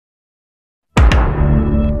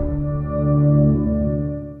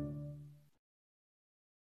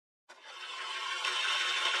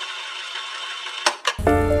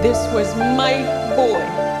This was my boy,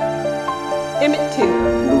 Emmett Till.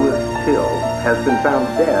 Moses Till has been found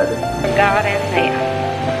dead. For God and man.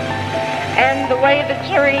 And the way the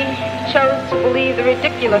jury chose to believe the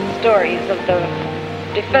ridiculous stories of the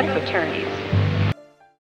defense attorneys.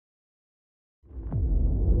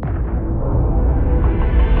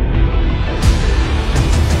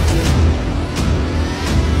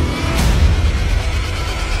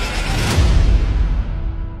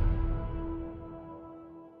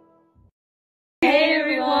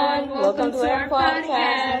 Welcome to our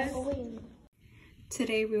podcast.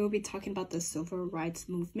 Today we will be talking about the civil rights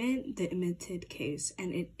movement, the Emmett Till case,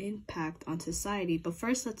 and its impact on society. But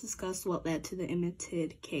first, let's discuss what led to the Emmett Till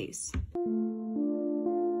case.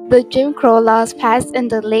 The Jim Crow laws passed in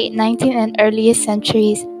the late 19th and earliest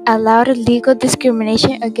centuries allowed legal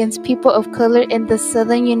discrimination against people of color in the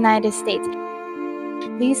southern United States.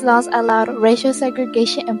 These laws allowed racial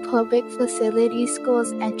segregation in public facilities,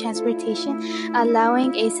 schools, and transportation,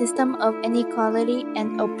 allowing a system of inequality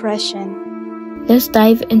and oppression. Let's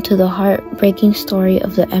dive into the heartbreaking story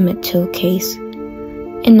of the Emmett Till case.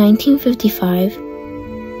 In 1955,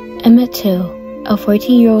 Emmett Till, a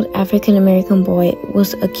 14-year-old African-American boy,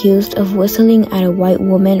 was accused of whistling at a white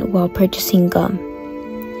woman while purchasing gum.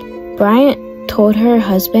 Bryant told her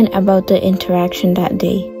husband about the interaction that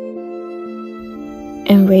day.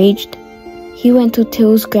 Enraged, he went to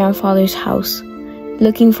Till's grandfather's house,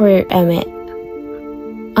 looking for Emmett.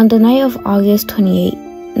 On the night of August 28,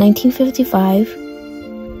 1955,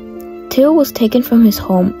 Till was taken from his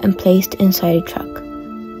home and placed inside a truck.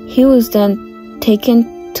 He was then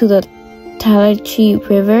taken to the Tallahatchie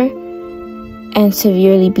River and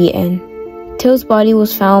severely beaten. Till's body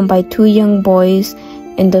was found by two young boys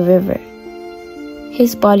in the river.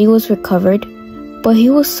 His body was recovered, but he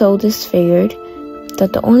was so disfigured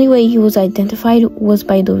that the only way he was identified was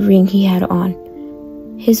by the ring he had on.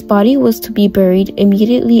 His body was to be buried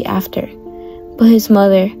immediately after, but his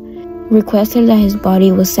mother requested that his body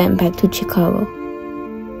was sent back to Chicago.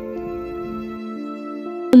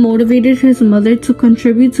 Motivated his mother to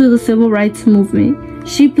contribute to the civil rights movement.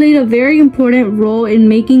 She played a very important role in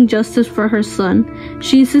making justice for her son.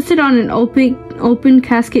 She insisted on an open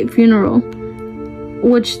casket funeral,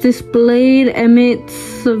 which displayed Emmett's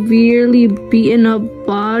severely beaten up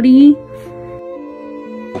body.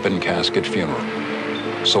 Open casket funeral,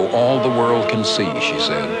 so all the world can see, she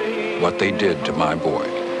said, what they did to my boy.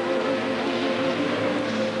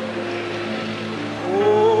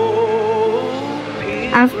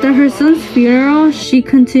 After her son's funeral, she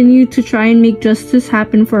continued to try and make justice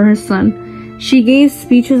happen for her son. She gave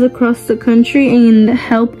speeches across the country and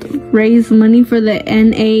helped raise money for the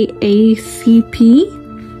NAACP.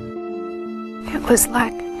 It was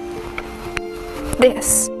like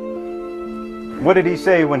this. What did he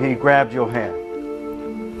say when he grabbed your hand?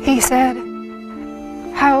 He said,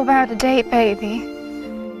 "How about a date, baby?"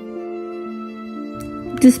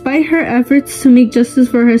 Despite her efforts to make justice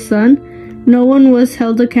for her son, no one was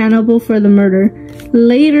held accountable for the murder.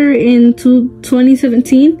 Later in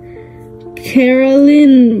 2017,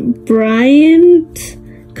 Carolyn Bryant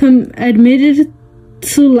admitted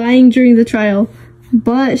to lying during the trial,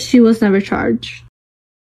 but she was never charged.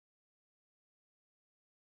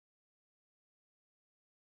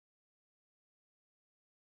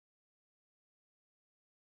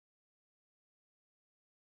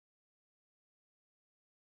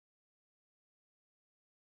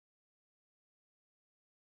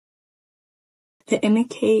 The Emmett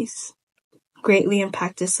case greatly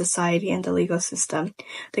impacted society and the legal system.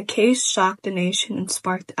 The case shocked the nation and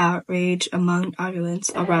sparked outrage among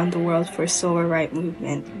audiences around the world for the civil rights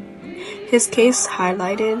movement. His case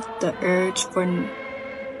highlighted the urge for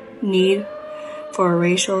need for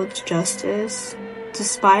racial justice.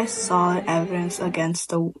 Despite solid evidence against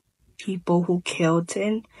the people who killed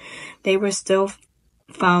him, they were still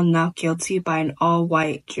found not guilty by an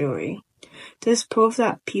all-white jury. This proved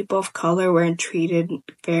that people of color weren't treated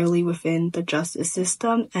fairly within the justice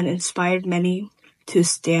system and inspired many to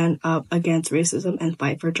stand up against racism and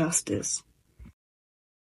fight for justice.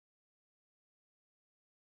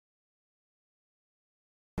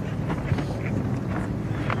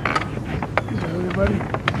 Everybody?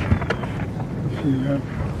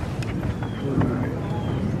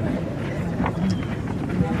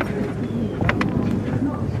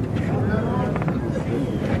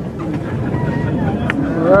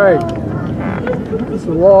 All right. It's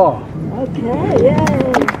the law. Okay,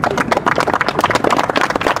 yay.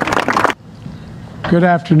 Good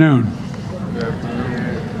afternoon.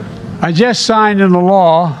 I just signed into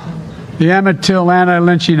law the Emmett Till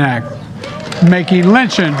Anti-Lynching Act, making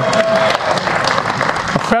lynching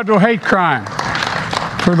a federal hate crime.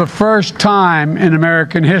 for the first time in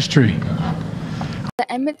American history. The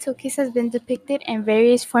Emmett Till case has been depicted in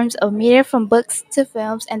various forms of media, from books to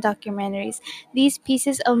films and documentaries. These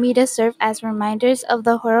pieces of media serve as reminders of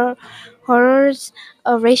the horrors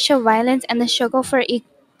of racial violence and the struggle for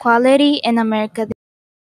equality in America.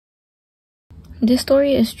 This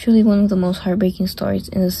story is truly one of the most heartbreaking stories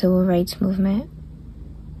in the civil rights movement.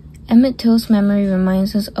 Emmett Till's memory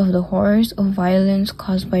reminds us of the horrors of violence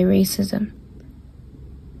caused by racism.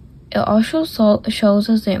 It also shows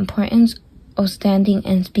us the importance of standing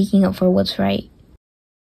and speaking up for what's right.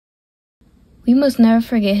 We must never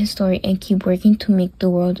forget his story and keep working to make the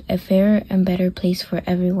world a fairer and better place for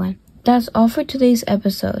everyone. That's all for today's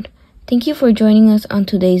episode. Thank you for joining us on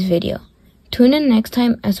today's video. Tune in next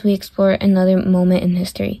time as we explore another moment in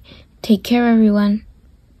history. Take care, everyone.